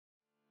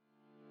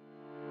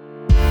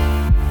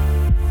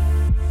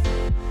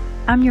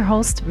I'm your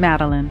host,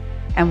 Madeline,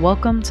 and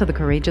welcome to the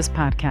Courageous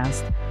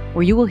Podcast,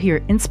 where you will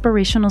hear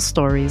inspirational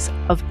stories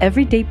of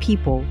everyday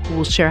people who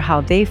will share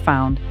how they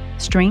found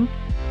strength,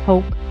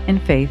 hope,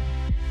 and faith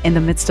in the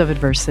midst of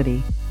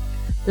adversity.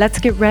 Let's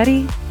get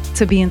ready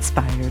to be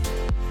inspired.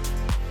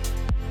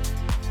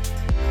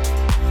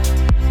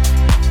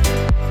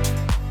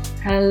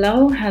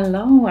 Hello.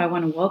 I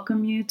want to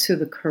welcome you to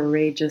the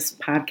Courageous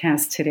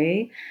Podcast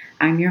today.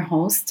 I'm your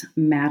host,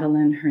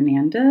 Madeline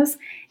Hernandez,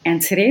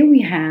 and today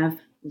we have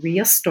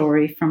Rhea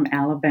Story from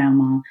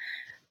Alabama.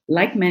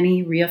 Like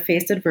many, Rhea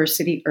faced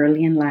adversity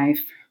early in life.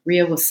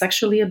 Rhea was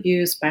sexually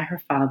abused by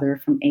her father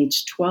from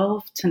age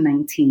 12 to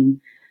 19,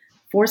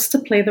 forced to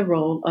play the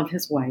role of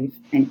his wife,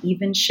 and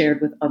even shared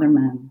with other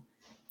men.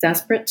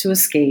 Desperate to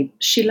escape,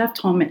 she left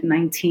home at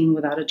 19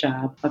 without a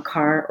job, a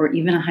car, or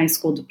even a high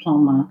school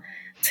diploma.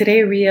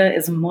 Today, Rhea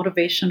is a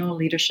motivational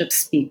leadership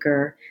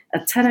speaker, a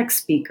TEDx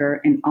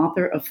speaker, and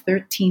author of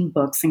 13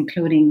 books,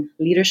 including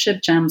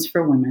Leadership Gems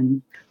for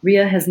Women.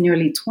 Rhea has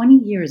nearly 20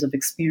 years of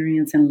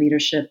experience in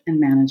leadership and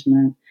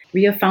management.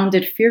 Rhea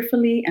founded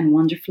Fearfully and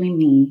Wonderfully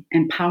Me,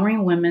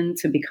 empowering women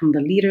to become the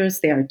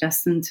leaders they are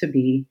destined to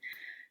be.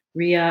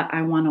 Rhea,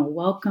 I want to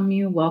welcome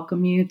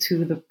you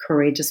to the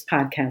Courageous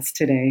Podcast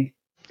today.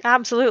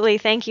 Absolutely.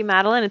 Thank you,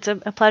 Madeline. It's a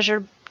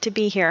pleasure to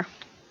be here.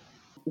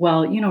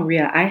 Well,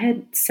 Rhea, I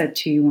had said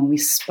to you when we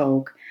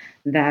spoke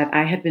that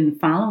I had been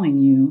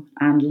following you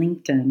on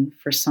LinkedIn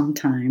for some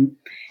time.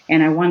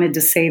 And I wanted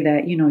to say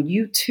that,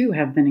 you too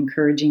have been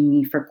encouraging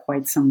me for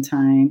quite some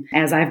time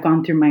as I've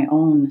gone through my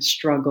own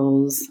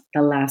struggles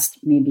the last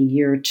maybe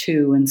year or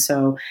two. And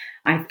so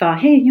I thought,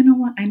 hey, you know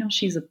what? I know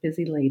she's a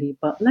busy lady,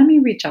 but let me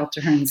reach out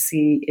to her and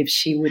see if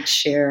she would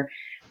share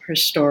her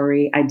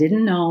story. I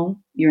didn't know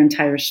your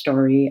entire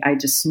story. I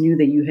just knew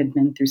that you had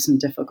been through some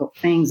difficult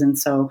things. And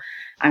so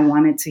I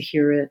wanted to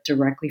hear it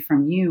directly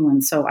from you.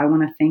 And so I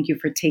want to thank you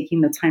for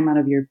taking the time out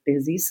of your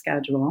busy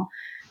schedule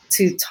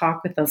to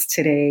talk with us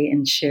today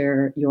and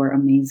share your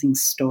amazing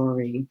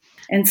story.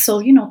 And so,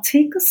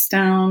 take us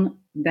down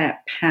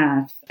that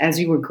path as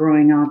you were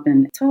growing up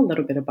and tell a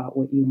little bit about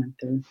what you went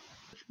through.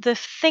 The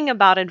thing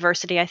about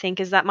adversity, I think,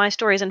 is that my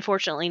story is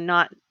unfortunately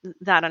not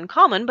that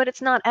uncommon, but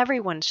it's not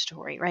everyone's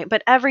story, right?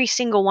 But every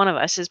single one of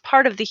us is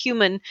part of the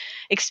human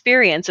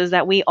experience is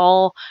that we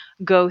all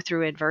go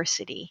through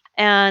adversity.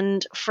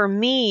 And for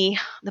me,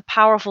 the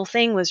powerful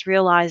thing was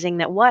realizing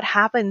that what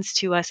happens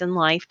to us in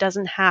life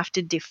doesn't have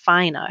to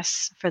define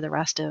us for the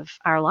rest of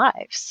our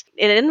lives.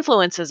 It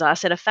influences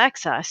us, it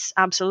affects us,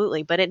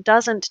 absolutely, but it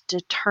doesn't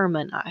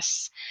determine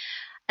us.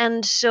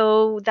 And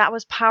so that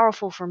was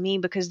powerful for me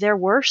because there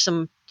were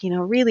some,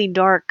 really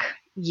dark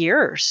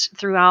years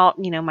throughout,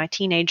 my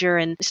teenager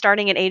and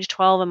starting at age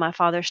 12 and my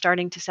father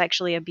starting to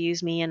sexually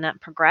abuse me, and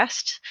that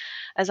progressed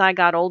as I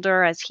got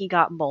older, as he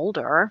got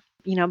bolder.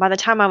 By the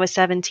time I was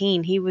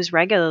 17, he was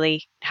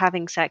regularly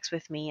having sex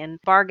with me and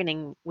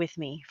bargaining with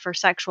me for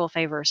sexual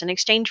favors in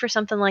exchange for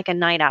something like a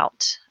night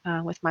out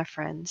with my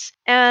friends.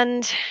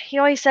 And he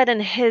always said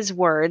in his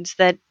words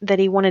that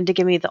he wanted to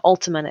give me the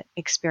ultimate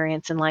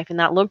experience in life. And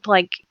that looked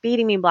like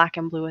beating me black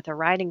and blue with a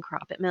riding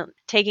crop. It meant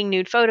taking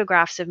nude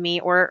photographs of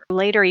me or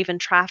later even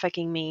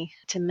trafficking me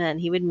to men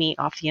he would meet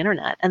off the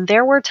internet. And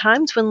there were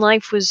times when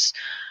life was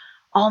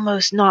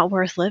almost not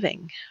worth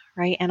living.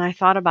 Right. And I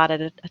thought about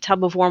it, a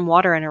tub of warm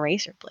water and a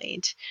razor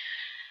blade.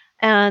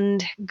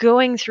 And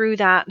going through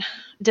that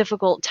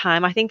difficult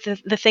time, I think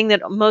the thing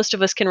that most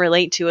of us can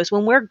relate to is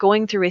when we're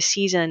going through a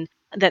season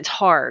that's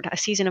hard, a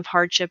season of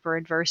hardship or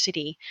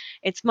adversity,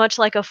 it's much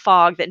like a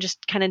fog that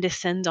just kind of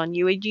descends on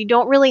you. You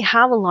don't really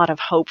have a lot of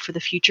hope for the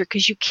future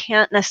because you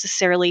can't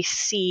necessarily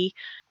see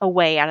a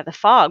way out of the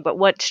fog. But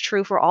what's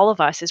true for all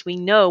of us is we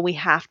know we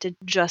have to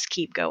just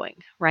keep going,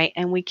 right?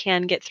 And we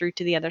can get through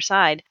to the other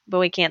side, but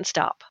we can't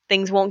stop.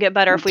 Things won't get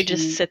better if we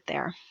just sit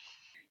there.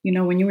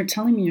 When you were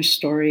telling me your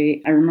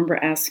story, I remember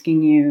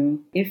asking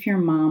you if your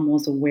mom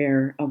was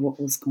aware of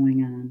what was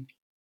going on.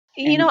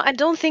 I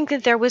don't think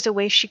that there was a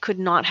way she could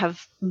not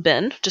have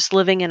been just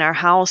living in our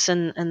house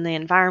and the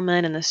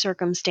environment and the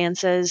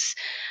circumstances.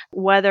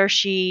 Whether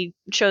she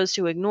chose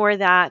to ignore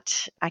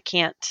that, I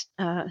can't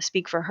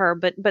speak for her,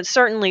 but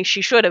certainly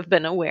she should have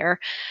been aware.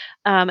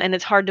 And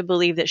it's hard to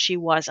believe that she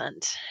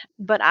wasn't.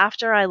 But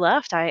after I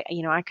left, I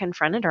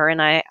confronted her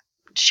and I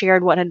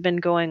shared what had been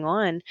going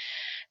on.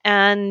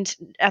 And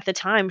at the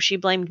time, she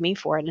blamed me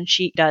for it, and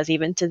she does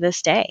even to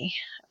this day.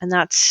 And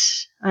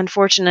that's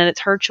unfortunate.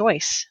 It's her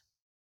choice.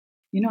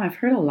 I've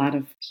heard a lot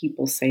of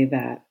people say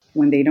that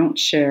when they don't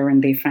share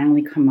and they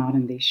finally come out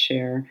and they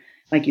share,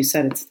 like you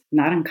said, it's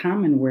not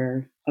uncommon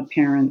where a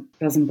parent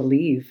doesn't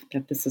believe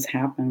that this has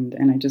happened.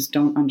 And I just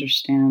don't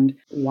understand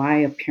why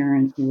a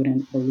parent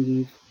wouldn't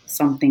believe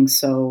something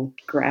so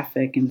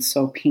graphic and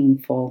so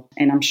painful.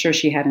 And I'm sure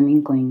she had an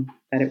inkling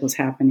that it was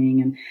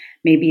happening. And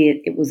maybe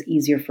it was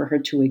easier for her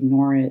to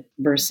ignore it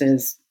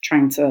versus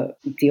trying to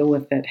deal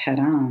with it head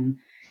on.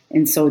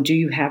 And so do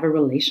you have a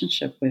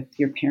relationship with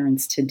your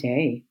parents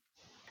today?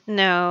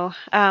 No.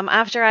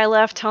 After I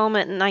left home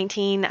at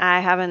 19, I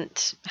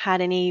haven't had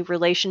any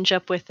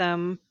relationship with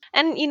them.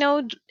 And,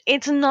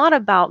 it's not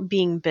about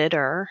being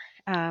bitter.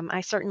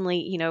 I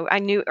certainly, I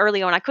knew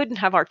early on I couldn't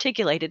have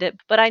articulated it,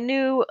 but I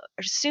knew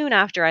soon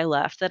after I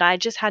left that I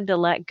just had to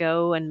let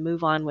go and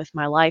move on with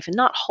my life and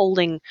not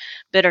holding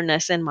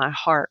bitterness in my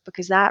heart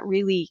because that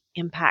really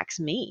impacts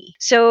me.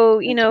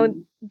 So,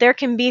 Definitely. there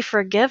can be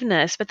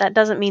forgiveness, but that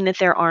doesn't mean that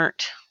there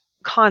aren't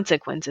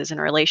consequences in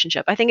a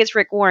relationship. I think it's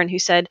Rick Warren who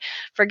said,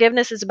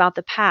 forgiveness is about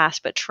the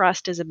past, but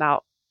trust is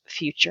about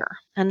future.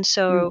 And Mm.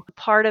 so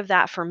part of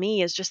that for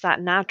me is just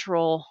that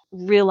natural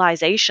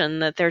realization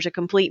that there's a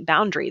complete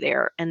boundary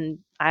there. And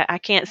I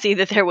can't see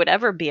that there would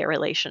ever be a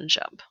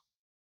relationship.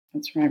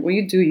 That's right. Well,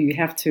 you do. You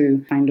have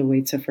to find a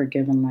way to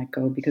forgive and let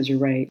go because you're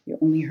right. You're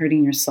only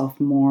hurting yourself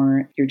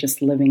more. You're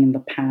just living in the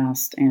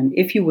past. And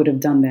if you would have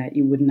done that,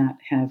 you would not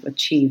have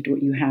achieved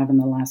what you have in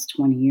the last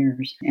 20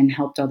 years and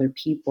helped other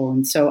people.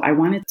 And so I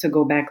wanted to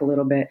go back a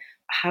little bit.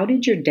 How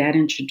did your dad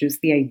introduce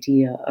the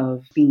idea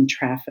of being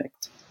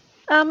trafficked?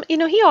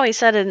 He always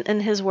said in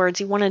his words,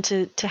 he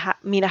wanted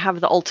me to have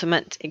the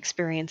ultimate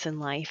experience in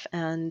life,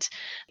 and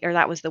or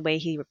that was the way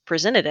he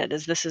presented it,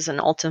 as this is an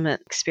ultimate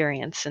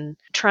experience, and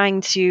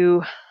trying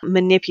to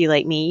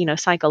manipulate me,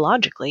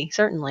 psychologically,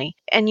 certainly.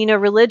 And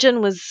religion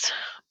was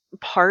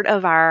part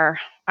of our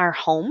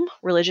home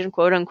religion,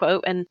 quote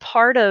unquote, and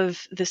part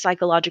of the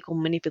psychological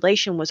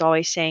manipulation was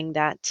always saying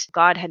that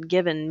God had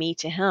given me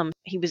to him.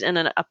 He was in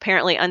an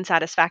apparently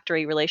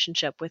unsatisfactory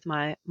relationship with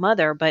my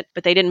mother, but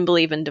they didn't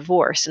believe in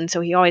divorce, and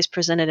so he always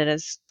presented it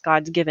as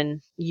God's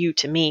given you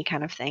to me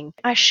kind of thing.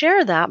 I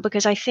share that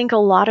because I think a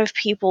lot of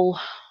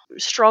people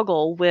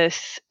struggle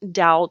with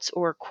doubts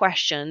or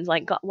questions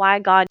like why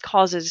God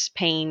causes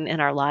pain in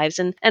our lives,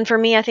 and for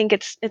me I think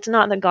it's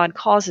not that God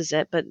causes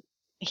it, but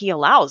he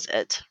allows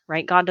it,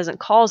 right? God doesn't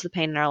cause the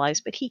pain in our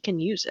lives, but he can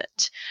use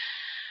it.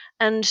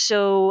 And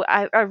so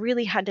I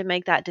really had to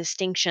make that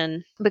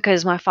distinction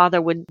because my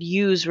father would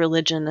use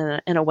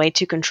religion in a way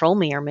to control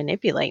me or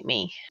manipulate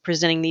me,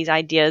 presenting these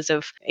ideas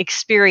of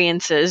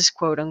experiences,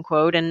 quote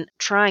unquote, and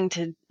trying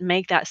to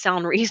make that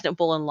sound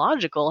reasonable and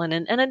logical. And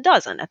it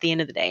doesn't at the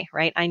end of the day,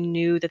 right? I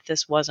knew that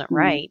this wasn't Mm.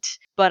 right,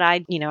 but I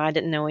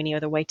didn't know any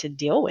other way to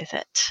deal with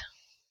it.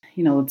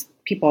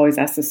 People always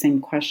ask the same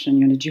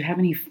question. Did you have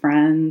any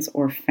friends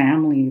or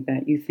family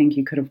that you think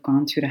you could have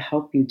gone to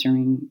help you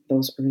during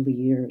those early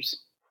years?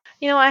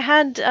 I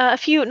had a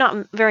few,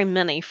 not very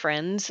many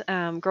friends.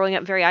 Growing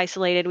up very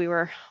isolated, we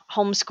were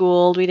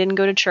homeschooled. We didn't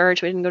go to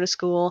church. We didn't go to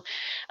school.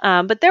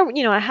 But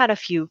I had a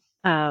few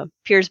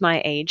peers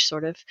my age,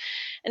 sort of,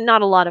 and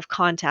not a lot of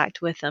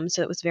contact with them,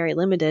 so it was very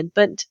limited.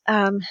 But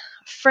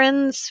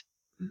friends,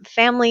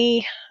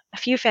 family, a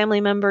few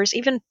family members,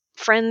 even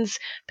friends'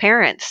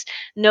 parents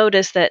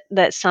noticed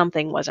that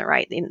something wasn't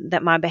right,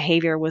 that my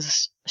behavior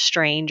was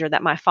strange, or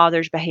that my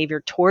father's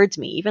behavior towards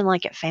me, even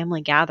like at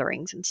family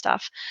gatherings and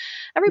stuff.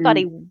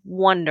 Everybody Mm.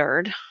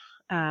 wondered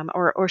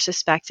or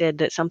suspected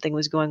that something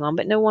was going on,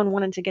 but no one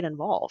wanted to get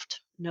involved.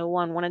 No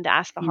one wanted to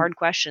ask the Mm. hard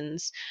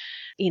questions.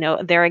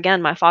 There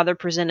again, my father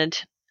presented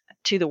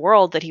to the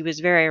world that he was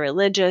very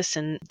religious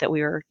and that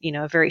we were,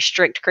 a very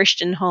strict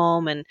Christian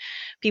home, and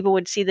people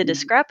would see the Mm.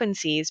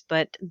 discrepancies,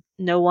 but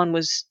no one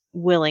was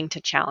willing to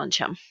challenge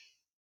him.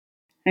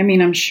 I mean,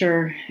 I'm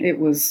sure it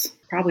was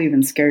probably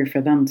even scary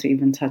for them to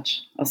even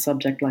touch a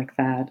subject like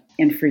that.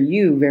 And for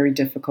you, very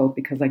difficult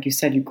because, like you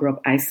said, you grew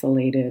up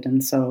isolated.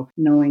 And so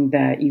knowing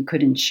that you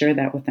couldn't share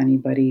that with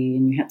anybody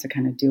and you had to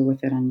kind of deal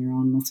with it on your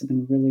own must have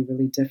been really,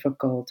 really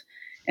difficult.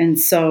 And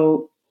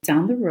so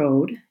down the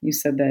road, you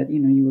said that,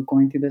 you were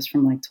going through this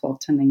from like 12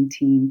 to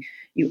 19.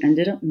 You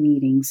ended up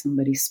meeting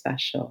somebody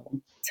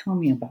special. Tell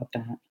me about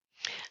that.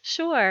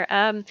 Sure.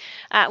 When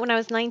I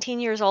was 19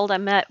 years old, I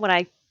met what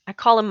I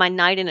call him my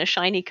knight in a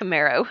shiny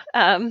Camaro.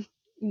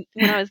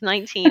 When I was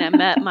 19, I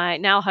met my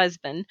now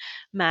husband,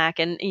 Mac,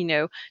 and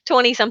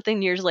 20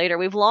 something years later,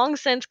 we've long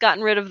since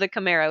gotten rid of the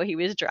Camaro he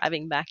was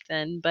driving back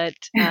then, but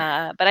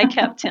I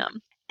kept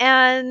him.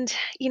 And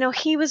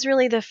he was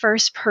really the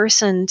first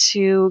person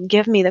to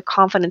give me the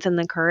confidence and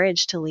the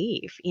courage to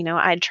leave.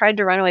 I'd tried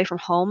to run away from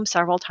home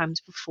several times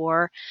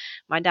before.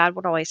 My dad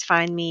would always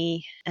find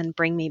me and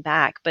bring me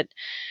back, but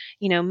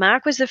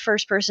Mac was the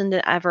first person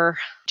to ever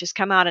just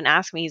come out and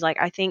ask me. He's like,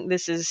 I think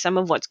this is some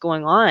of what's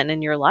going on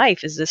in your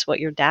life. Is this what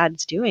your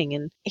dad's doing?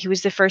 And he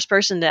was the first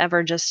person to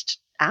ever just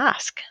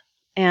ask.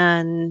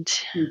 And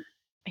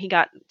he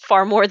got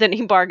far more than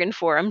he bargained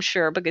for, I'm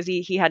sure, because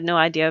he had no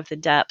idea of the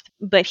depth.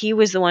 But he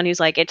was the one who's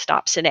like, it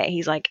stops today.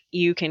 He's like,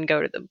 you can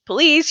go to the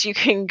police, you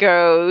can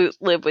go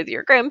live with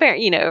your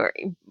grandparent,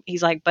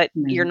 he's like, but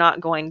you're Right.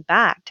 not going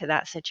back to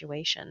that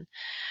situation.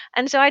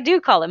 And so I do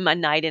call him a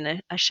knight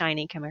in a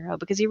shiny Camaro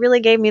because he really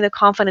gave me the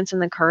confidence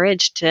and the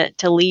courage to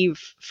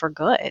leave for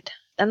good.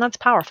 And that's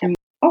powerful. And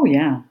oh,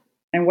 yeah.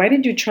 And why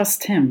did you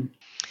trust him?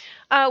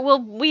 Well,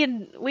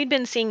 we'd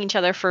been seeing each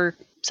other for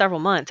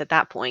several months at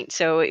that point,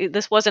 so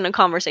this wasn't a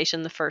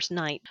conversation the first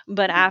night.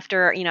 But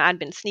after I'd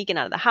been sneaking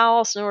out of the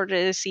house in order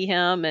to see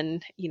him,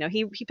 and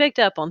he picked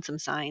up on some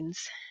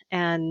signs,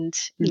 and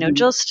Mhm.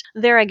 just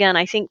there again,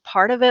 I think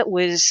part of it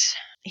was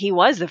he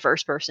was the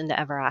first person to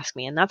ever ask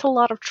me. And that's a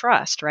lot of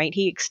trust, right?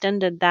 He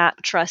extended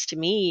that trust to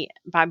me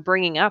by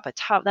bringing up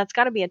that's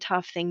got to be a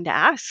tough thing to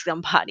ask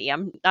somebody.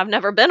 I've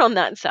never been on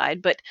that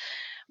side, but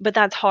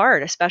that's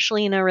hard,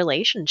 especially in a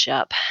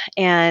relationship.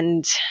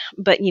 And,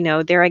 but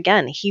there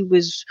again, he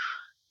was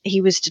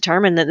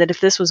determined that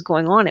if this was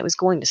going on, it was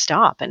going to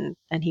stop, and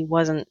he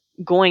wasn't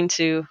going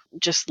to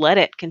just let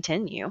it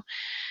continue.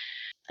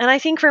 And I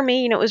think for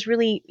me, it was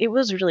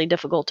really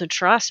difficult to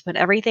trust, but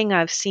everything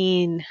I've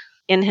seen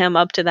in him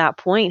up to that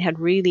point had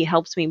really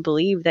helped me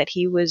believe that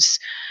he was,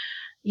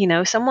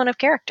 someone of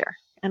character.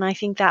 And I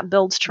think that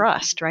builds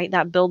trust, right?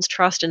 That builds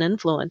trust and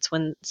influence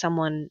when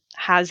someone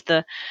has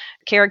the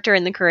character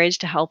and the courage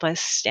to help us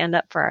stand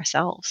up for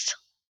ourselves.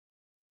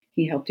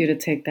 He helped you to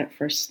take that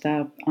first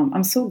step.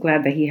 I'm so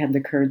glad that he had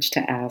the courage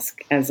to ask,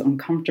 as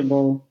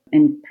uncomfortable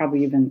and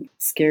probably even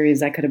scary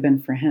as that could have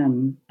been for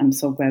him. I'm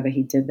so glad that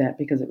he did that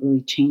because it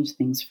really changed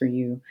things for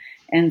you.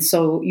 And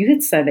so you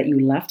had said that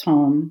you left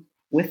home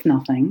with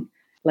nothing.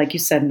 Like you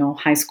said, no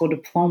high school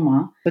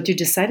diploma, but you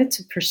decided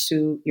to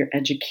pursue your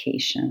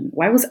education.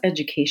 Why was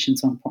education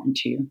so important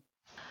to you?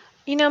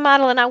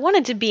 Madeline, I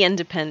wanted to be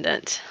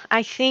independent.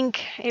 I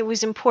think it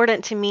was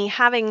important to me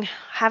having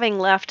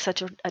left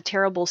such a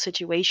terrible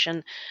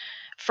situation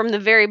from the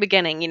very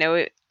beginning.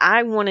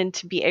 I wanted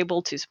to be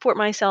able to support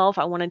myself.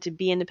 I wanted to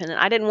be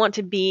independent. I didn't want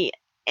to be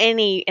in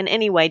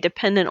any way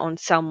dependent on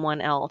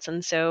someone else.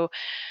 And so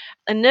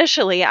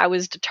initially I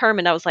was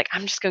determined. I was like,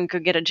 I'm just going to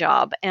go get a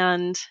job.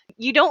 And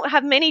you don't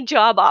have many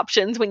job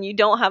options when you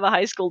don't have a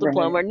high school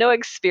diploma Right. or no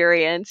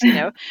experience,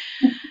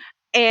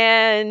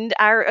 And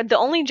the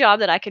only job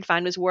that I could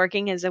find was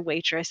working as a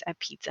waitress at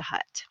Pizza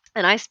Hut.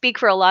 And I speak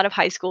for a lot of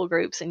high school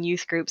groups and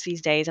youth groups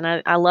these days. And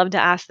I love to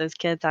ask those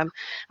kids, I'm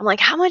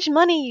like, how much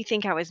money you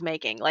think I was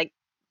making? Like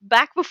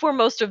back before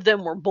most of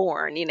them were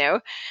born. And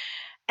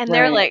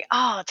they're Right. like,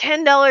 oh,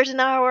 $10 an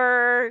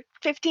hour,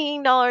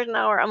 $15 an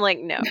hour. I'm like,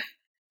 no,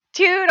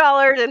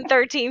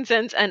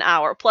 $2.13 an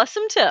hour plus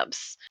some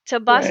tips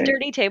to bust Right.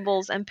 dirty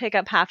tables and pick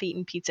up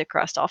half-eaten pizza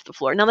crust off the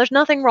floor. Now, there's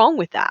nothing wrong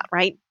with that,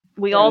 right?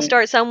 We all Right.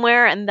 start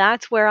somewhere, and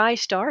that's where I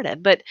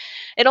started. But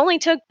it only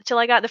took till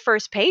I got the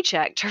first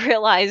paycheck to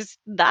realize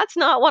that's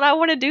not what I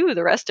want to do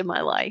the rest of my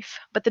life.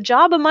 But the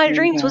job of my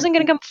dreams wasn't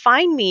going to Exactly. come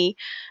find me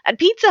at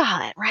Pizza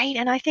Hut, right?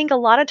 And I think a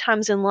lot of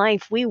times in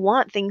life, we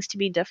want things to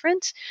be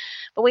different,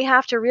 but we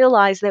have to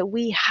realize that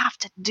we have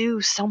to do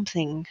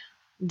something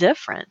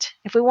different.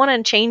 If we want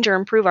to change or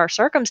improve our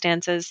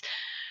circumstances,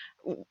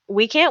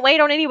 we can't wait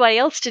on anybody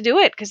else to do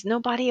it because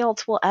nobody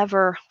else will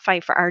ever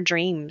fight for our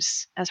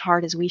dreams as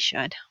hard as we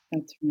should.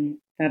 That's right.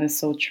 That is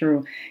so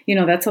true.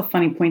 That's a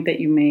funny point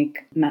that you make,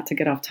 not to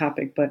get off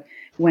topic, but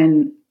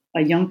when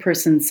a young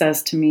person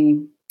says to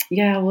me,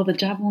 yeah, well, the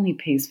job only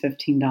pays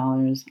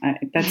 $15.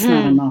 That's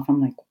not Mhm. enough.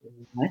 I'm like,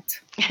 what?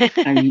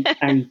 Are you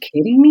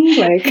kidding me?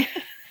 Like,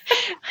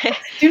 do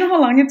you know how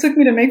long it took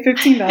me to make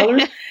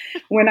 $15?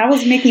 When I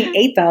was making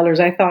 $8,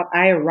 I thought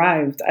I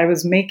arrived. I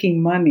was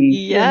making money.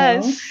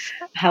 Yes.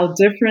 How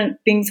different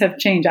things have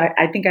changed.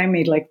 I think I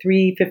made like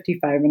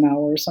 $3.55 an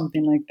hour or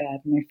something like that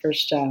in my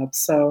first job.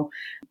 So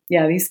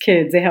yeah, these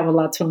kids, they have a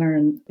lot to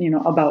learn,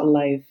 about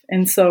life.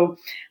 And so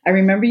I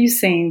remember you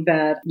saying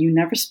that you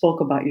never spoke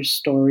about your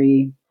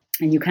story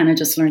and you kind of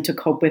just learned to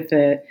cope with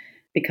it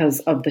because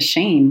of the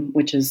shame,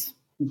 which is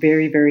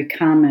very, very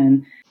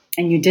common.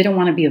 And you didn't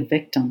want to be a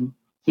victim,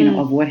 Mm,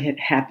 of what had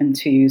happened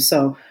to you.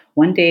 So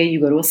one day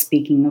you go to a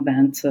speaking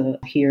event to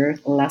hear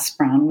Les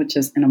Brown, which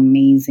is an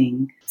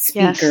amazing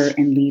speaker yes.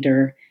 and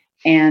leader.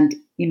 And,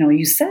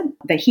 you said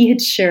that he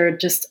had shared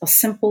just a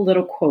simple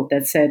little quote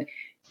that said,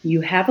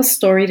 you have a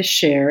story to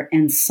share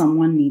and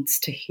someone needs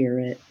to hear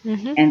it.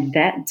 Hmm. And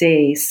that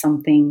day,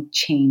 something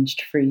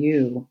changed for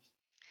you.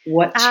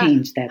 What Uh,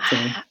 changed that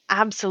day?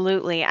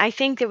 Absolutely. I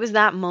think it was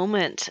that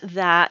moment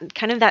that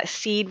kind of that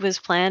seed was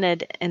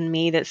planted in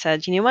me that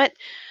said, you know what?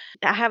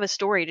 I have a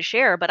story to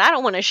share, but I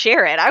don't want to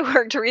share it. I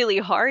worked really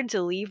hard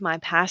to leave my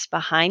past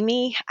behind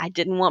me. I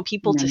didn't want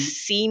people to Right.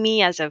 see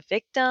me as a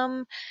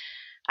victim.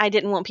 I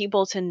didn't want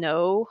people to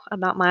know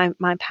about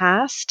my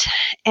past.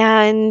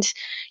 And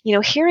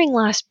hearing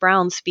Les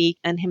Brown speak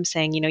and him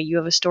saying, you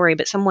have a story,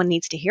 but someone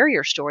needs to hear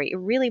your story. It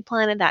really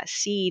planted that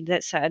seed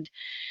that said,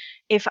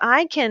 if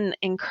I can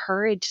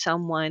encourage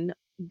someone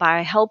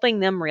by helping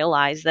them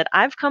realize that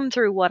I've come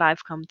through what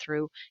I've come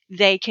through,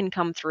 they can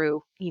come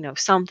through,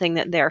 something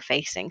that they're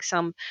facing.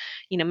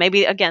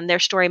 Maybe again, their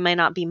story may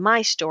not be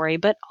my story,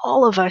 but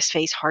all of us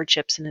face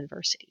hardships and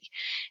adversity.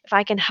 If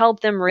I can help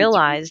them That's right.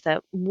 realize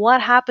that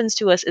what happens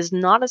to us is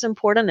not as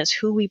important as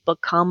who we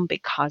become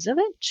because of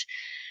it,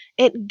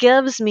 it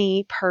gives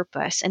me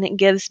purpose and it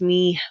gives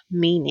me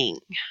meaning,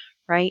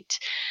 right?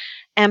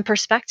 And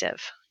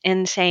perspective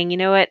and saying, you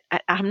know what,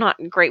 I'm not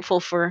grateful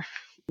for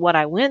what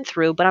I went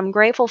through, but I'm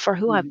grateful for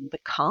who I've Mhm.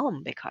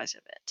 become because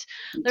of it.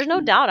 That's There's no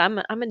right. doubt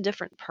I'm a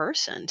different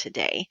person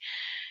today.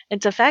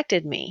 It's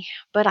affected me,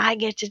 but I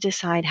get to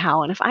decide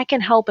how. And if I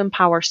can help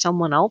empower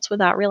someone else with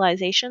that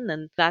realization,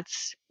 then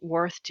that's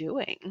worth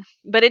doing.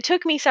 But it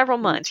took me several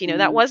months. That's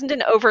That right. wasn't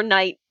an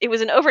overnight, it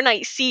was an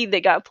overnight seed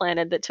that got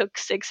planted that took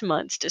 6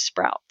 months to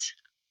sprout.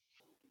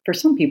 For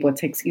some people, it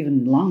takes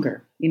even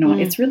longer. Mm,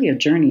 It's really a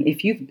journey.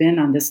 If you've been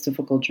on this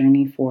difficult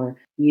journey for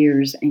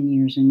years and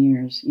years and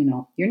years,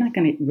 you're not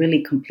going to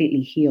really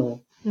completely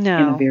heal in a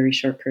no, very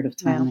short period of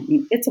time. no. I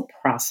mean, it's a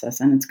process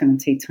and it's going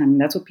to take time.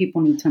 And that's what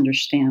people need to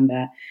understand,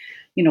 that,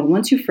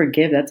 once you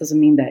forgive, that doesn't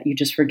mean that you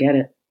just forget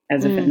it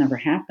as if it Mm, never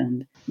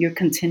happened. You're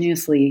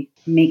continuously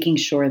making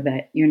sure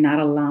that you're not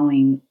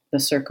allowing the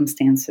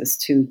circumstances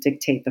to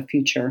dictate the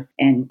future.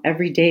 And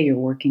every day you're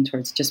working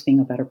towards just being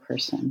a better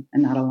person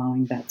and not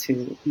allowing that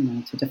to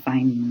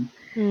define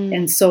you. mm.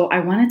 And so I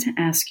wanted to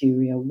ask you,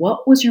 Ria,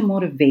 what was your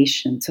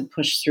motivation to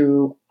push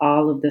through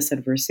all of this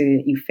adversity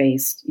that you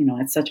faced,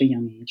 at such a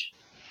young age?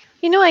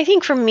 I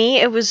think for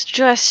me, it was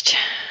just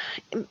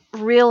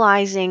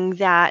realizing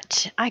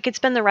that I could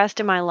spend the rest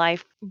of my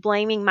life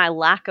blaming my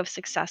lack of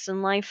success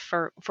in life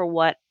for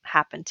what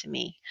happened to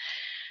me.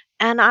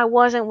 And I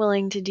wasn't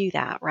willing to do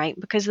that, right?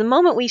 Because the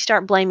moment we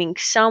start blaming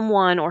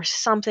someone or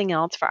something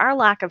else for our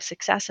lack of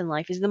success in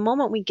life is the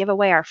moment we give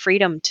away our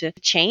freedom to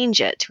change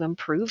it, to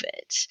improve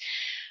it.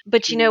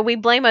 But Right. we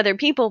blame other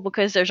people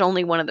because there's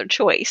only one other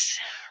choice,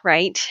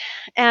 right?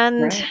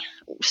 And Right.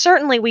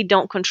 certainly we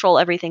don't control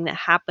everything that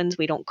happens.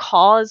 We don't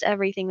cause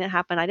everything that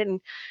happened. I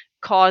didn't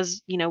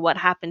cause, what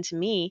happened to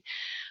me,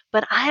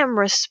 but I am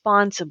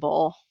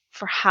responsible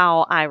for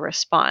how I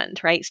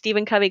respond, right?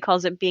 Stephen Covey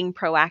calls it being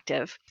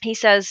proactive. He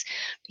says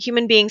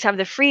human beings have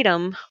the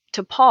freedom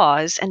to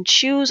pause and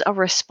choose a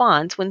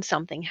response when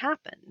something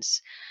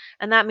happens.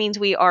 And that means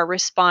we are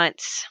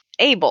response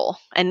able.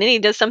 And then he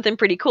does something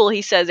pretty cool.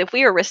 He says if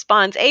we are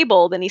response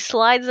able, then he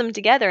slides them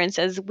together and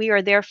says we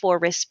are therefore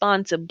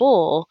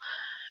responsible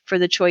for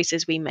the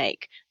choices we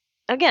make.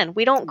 Again,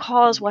 we don't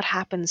cause what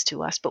happens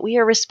to us, but we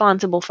are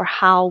responsible for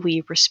how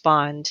we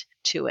respond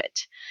to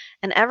it.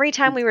 And every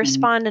time we That's right.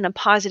 respond in a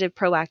positive,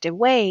 proactive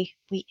way,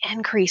 we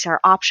increase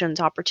our options,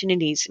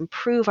 opportunities,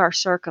 improve our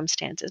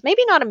circumstances.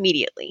 Maybe not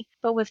immediately,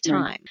 but with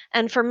Right. time.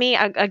 And for me,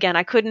 again,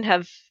 I couldn't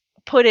have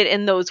put it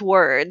in those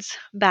words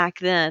back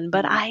then,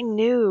 but Right. I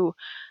knew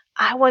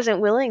I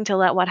wasn't willing to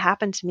let what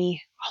happened to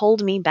me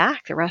hold me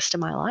back the rest of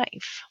my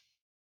life.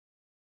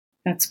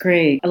 That's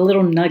great. A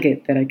little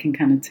nugget that I can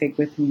kind of take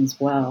with me as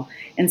well.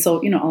 And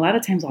so, a lot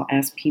of times I'll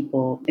ask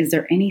people, is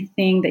there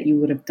anything that you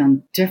would have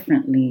done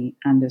differently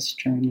on this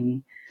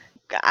journey?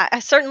 I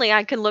certainly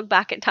I can look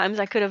back at times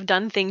I could have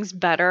done things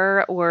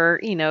better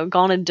or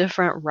gone a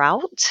different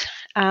route.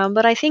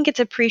 But I think it's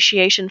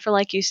appreciation for,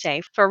 like you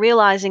say, for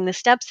realizing the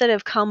steps that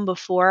have come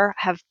before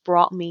have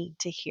brought me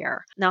to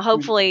here. Now, Right.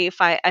 hopefully,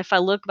 if I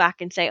look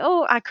back and say,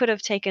 oh, I could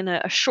have taken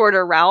a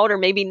shorter route or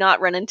maybe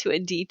not run into a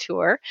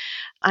detour,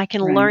 I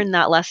can Right. learn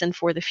that lesson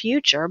for the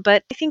future.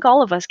 But I think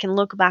all of us can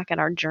look back at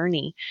our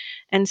journey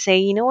and say,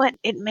 you know what,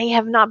 it may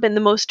have not been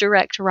the most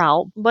direct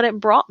route, but it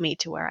brought me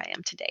to where I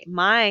am today.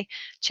 My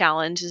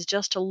challenge is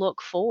just to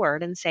look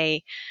forward and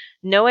say,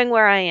 knowing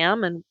where I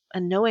am and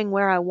knowing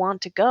where I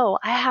want to go,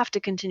 I have to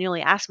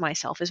continually ask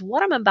myself, is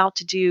what I'm about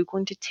to do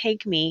going to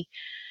take me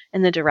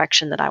in the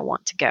direction that I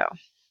want to go?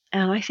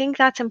 And I think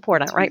that's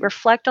important, That's right? right.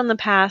 Reflect on the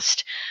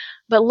past,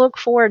 but look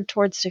forward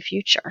towards the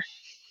future.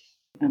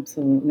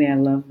 Absolutely. I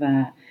love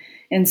that.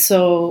 And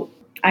so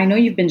I know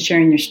you've been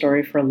sharing your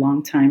story for a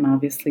long time,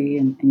 obviously,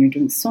 and you're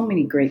doing so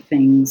many great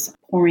things,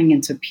 pouring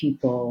into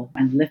people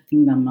and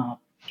lifting them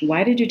up.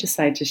 Why did you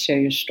decide to share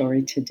your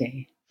story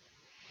today?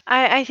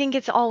 I think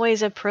it's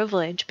always a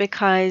privilege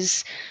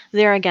because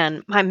there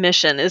again, my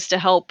mission is to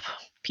help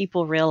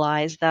people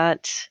realize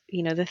that,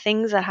 the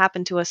things that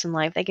happen to us in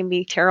life, they can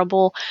be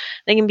terrible,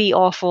 they can be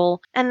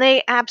awful, and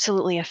they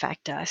absolutely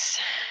affect us.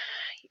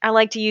 I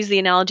like to use the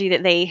analogy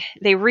that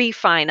they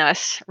refine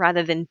us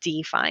rather than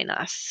define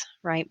us,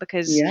 right?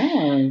 Because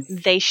Yes.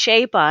 they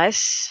shape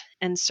us,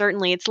 and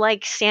certainly it's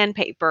like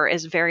sandpaper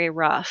is very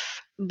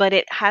rough, but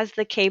it has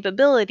the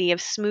capability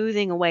of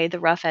smoothing away the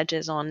rough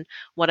edges on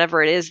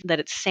whatever it is that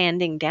it's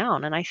sanding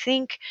down. And I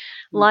think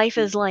life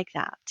is Absolutely. like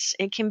that.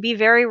 It can be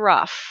very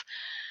rough,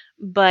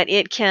 but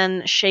it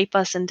can shape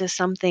us into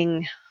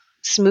something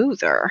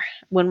smoother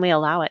when we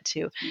allow it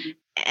to.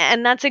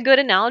 And that's a good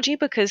analogy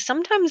because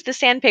sometimes the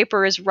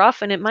sandpaper is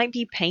rough and it might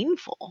be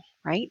painful,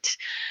 right?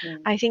 Right.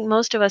 I think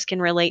most of us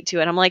can relate to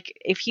it. I'm like,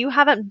 if you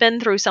haven't been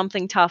through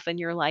something tough in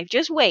your life,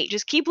 just wait,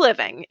 just keep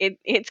living.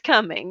 It's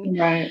coming.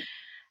 Right.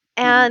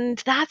 Right. And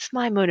that's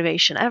my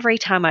motivation every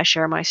time I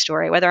share my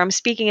story, whether I'm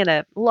speaking at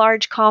a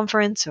large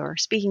conference or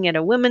speaking at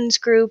a women's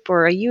group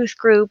or a youth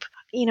group.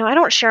 I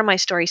don't share my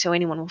story so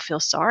anyone will feel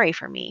sorry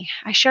for me.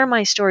 I share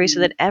my story so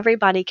Right. that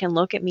everybody can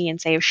look at me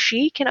and say, if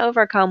she can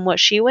overcome what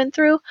she went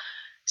through,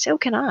 so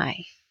can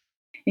I.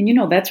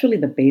 And that's really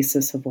the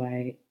basis of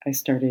why I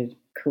started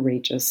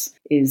Courageous,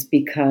 is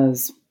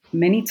because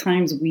many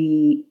times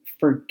we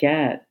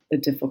forget the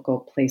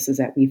difficult places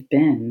that we've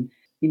been.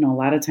 A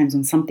lot of times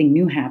when something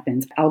new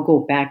happens, I'll go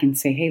back and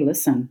say, hey,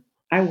 listen,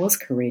 I was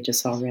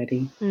courageous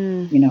already.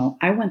 Mm,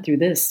 I went through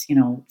this,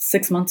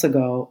 6 months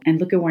ago, and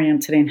look at where I am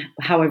today and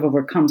how I've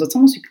overcome. So it's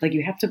almost like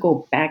you have to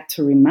go back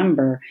to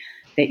remember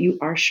that you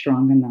are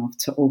strong enough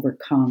to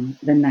overcome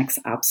the next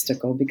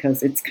obstacle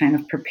because it's kind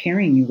of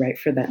preparing you right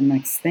for that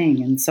next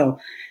thing. And so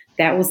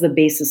that was the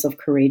basis of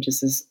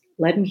courageous is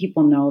letting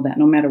people know that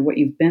no matter what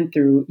you've been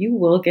through, you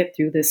will get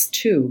through this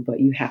too, but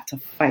you have to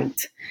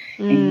fight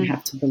and you mm,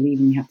 have to believe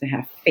and you have to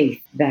have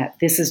faith that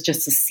this is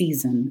just a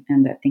season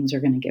and that things are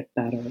going to get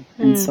better.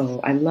 And mm.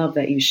 so I love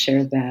that you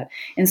shared that.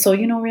 And so,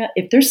 Rhea,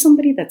 if there's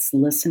somebody that's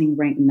listening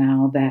right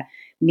now that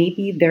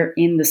maybe they're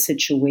in the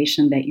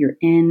situation that you're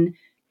in,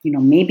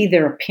 maybe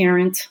they're a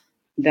parent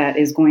that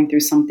is going through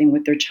something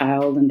with their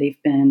child and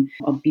they've been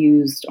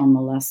abused or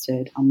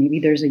molested. Maybe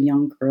there's a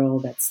young girl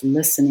that's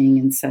listening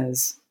and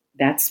says,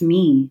 that's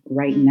me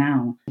right Mm.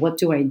 now. What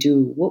do I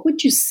do? What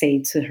would you say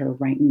to her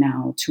right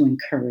now to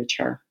encourage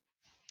her?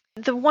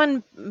 The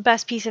one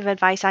best piece of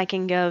advice I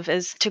can give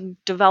is to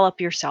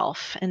develop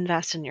yourself,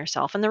 invest in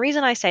yourself. And the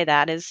reason I say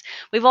that is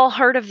we've all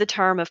heard of the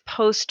term of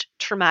post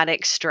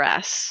traumatic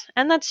stress.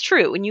 And that's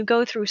true. When you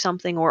go through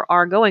something or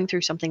are going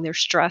through something, there's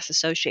stress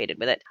associated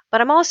with it. But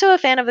I'm also a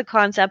fan of the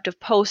concept of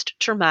post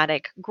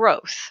traumatic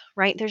growth,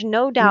 right? There's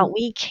no doubt Mm,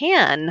 we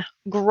can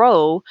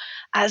grow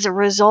as a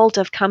result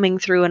of coming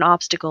through an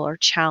obstacle or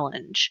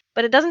challenge.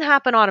 But it doesn't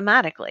happen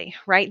automatically,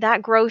 right?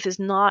 That growth is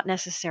not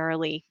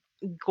necessarily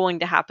going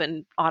to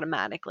happen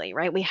automatically,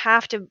 right? We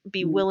have to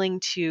be mm,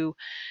 willing to,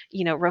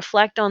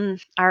 reflect on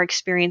our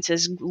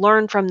experiences,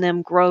 learn from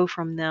them, grow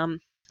from them.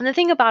 And the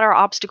thing about our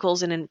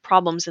obstacles and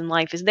problems in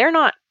life is they're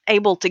not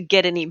able to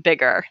get any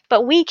bigger,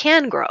 but we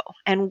can grow.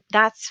 And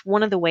that's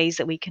one of the ways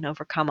that we can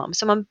overcome them.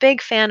 So I'm a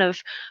big fan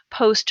of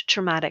post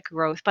traumatic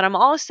growth, but I'm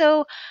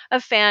also a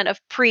fan of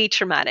pre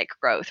traumatic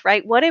growth,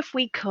 right? What if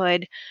we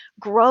could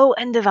grow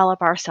and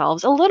develop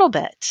ourselves a little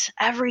bit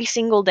every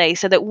single day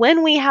so that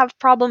when we have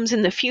problems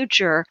in the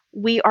future,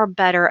 we are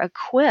better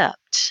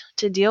equipped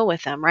to deal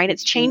with them, right?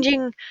 It's that's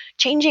right.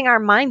 changing our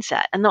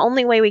mindset. And the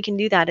only way we can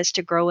do that is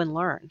to grow and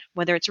learn,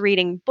 whether it's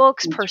reading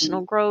books, That's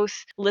personal right.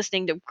 growth,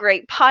 listening to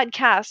great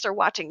podcasts, or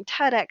watching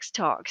TEDx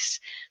talks.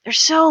 There's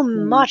so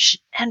Right. much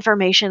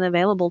information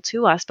available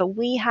to us, but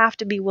we have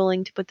to be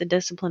willing to put the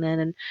discipline in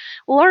and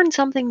learn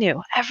something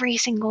new every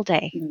single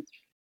day. That's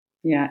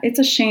Yeah, it's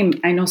a shame.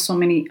 I know so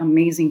many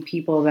amazing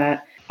people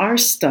that are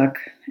stuck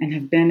and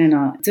have been in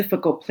a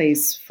difficult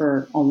place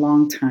for a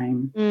long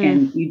time. Mm,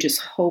 And you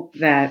just hope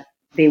that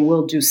they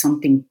will do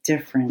something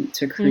different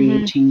to create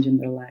hmm change in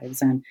their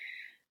lives.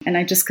 And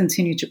I just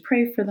continue to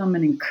pray for them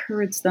and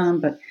encourage them.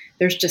 But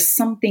there's just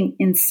something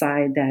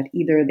inside that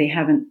either they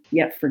haven't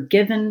yet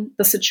forgiven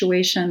the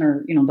situation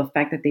or, the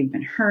fact that they've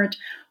been hurt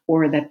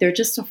or that they're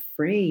just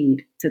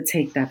afraid to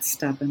take that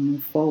step and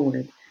move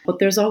forward. But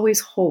there's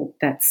always hope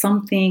that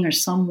something or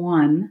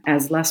someone,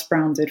 as Les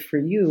Brown did for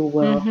you,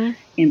 will hmm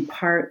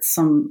impart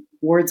some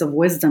words of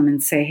wisdom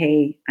and say,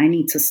 hey, I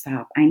need to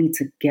stop. I need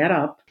to get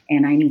up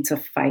and I need to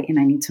fight and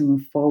I need to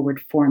move forward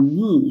for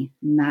me,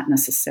 not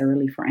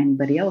necessarily for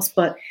anybody else.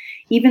 But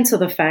even to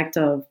the fact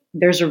of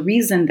there's a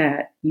reason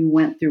that you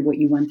went through what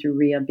you went through,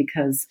 Rhea,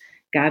 because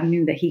God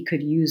knew that He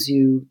could use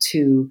you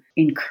to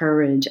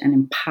encourage and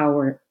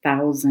empower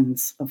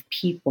thousands of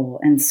people.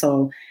 And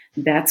so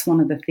that's one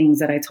of the things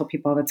that I tell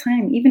people all the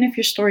time. Even if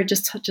your story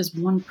just touches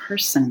one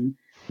person,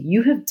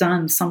 you have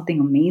done something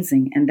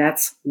amazing. And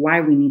that's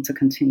why we need to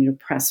continue to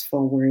press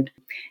forward.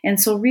 And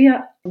so,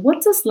 Rhea,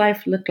 what does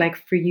life look like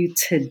for you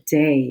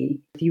today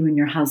with you and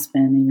your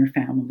husband and your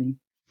family?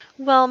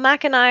 Well,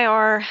 Mac and I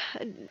are,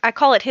 I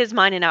call it his,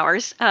 mine, and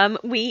ours.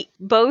 We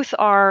both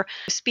are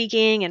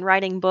speaking and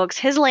writing books.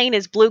 His lane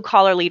is blue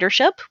collar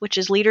leadership, which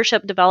is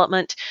leadership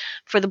development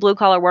for the blue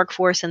collar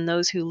workforce and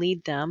those who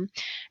lead them.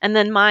 And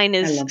then mine I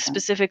is love that.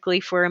 specifically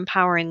for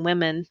empowering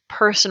women,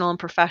 personal and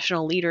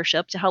professional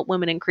leadership to help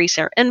women increase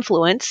their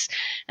influence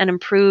and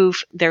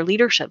improve their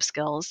leadership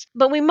skills.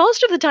 But we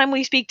most of the time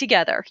we speak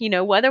together,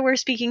 whether we're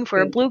speaking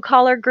for a Good. blue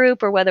collar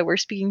group or whether we're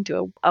speaking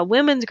to a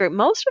women's group,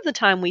 most of the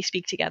time we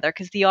speak together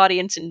because the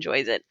audience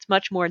enjoys it. It's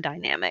much more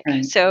dynamic.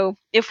 Right. So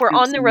if we're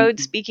on the road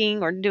Absolutely.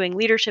 speaking or doing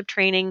leadership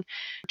training,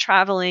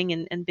 traveling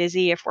and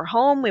busy, if we're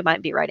home, we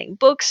might be writing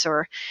books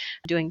or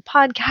doing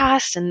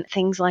podcasts and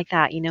things like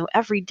that.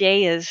 Every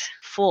day is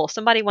full.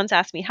 Somebody once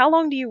asked me, how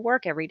long do you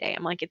work every day?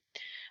 I'm like,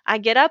 I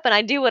get up and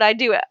I do what I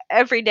do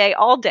every day,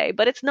 all day,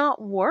 but it's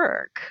not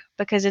work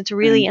because it's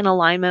really Right. in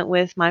alignment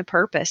with my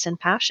purpose and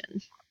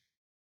passion.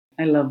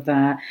 I love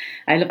that.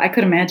 I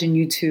could imagine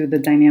you two, the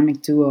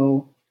dynamic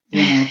duo,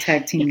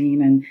 tag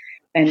teaming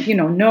and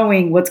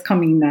knowing what's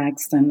coming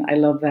next. And I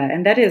love that.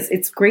 And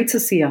it's great to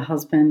see a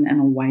husband and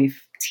a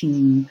wife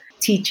team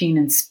teaching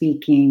and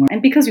speaking.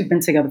 And because we've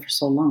been together for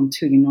so long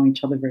too, you know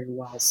each other very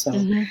well. So,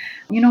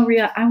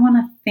 Ria, I want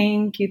to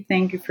thank you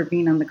for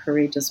being on the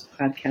Courageous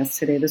podcast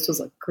today. This was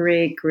a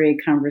great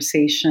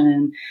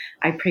conversation.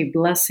 I pray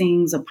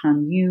blessings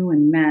upon you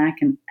and Mac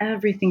and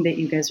everything that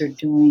you guys are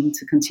doing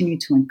to continue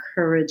to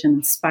encourage and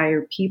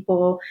inspire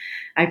people.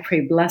 I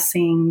pray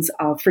blessings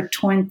for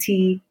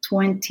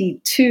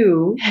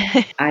 2022.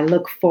 I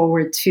look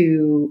forward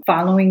to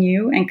following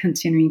you and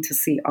continuing to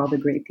see all the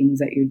great things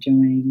that you're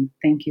doing.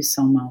 Thank you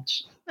so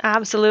much.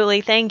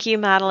 Absolutely. Thank you,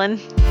 Madeline.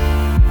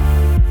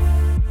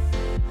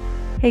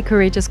 Hey,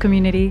 Courageous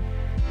community.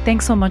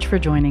 Thanks so much for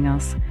joining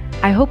us.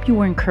 I hope you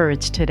were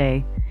encouraged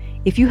today.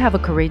 If you have a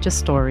courageous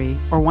story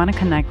or want to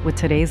connect with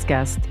today's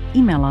guest,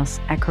 email us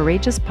at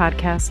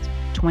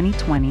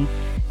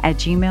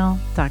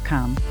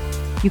courageouspodcast2020@gmail.com.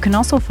 You can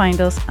also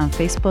find us on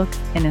Facebook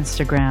and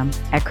Instagram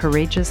at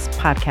Courageous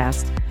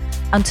Podcast.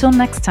 Until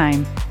next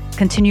time,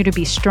 continue to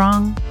be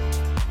strong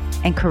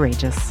and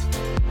courageous.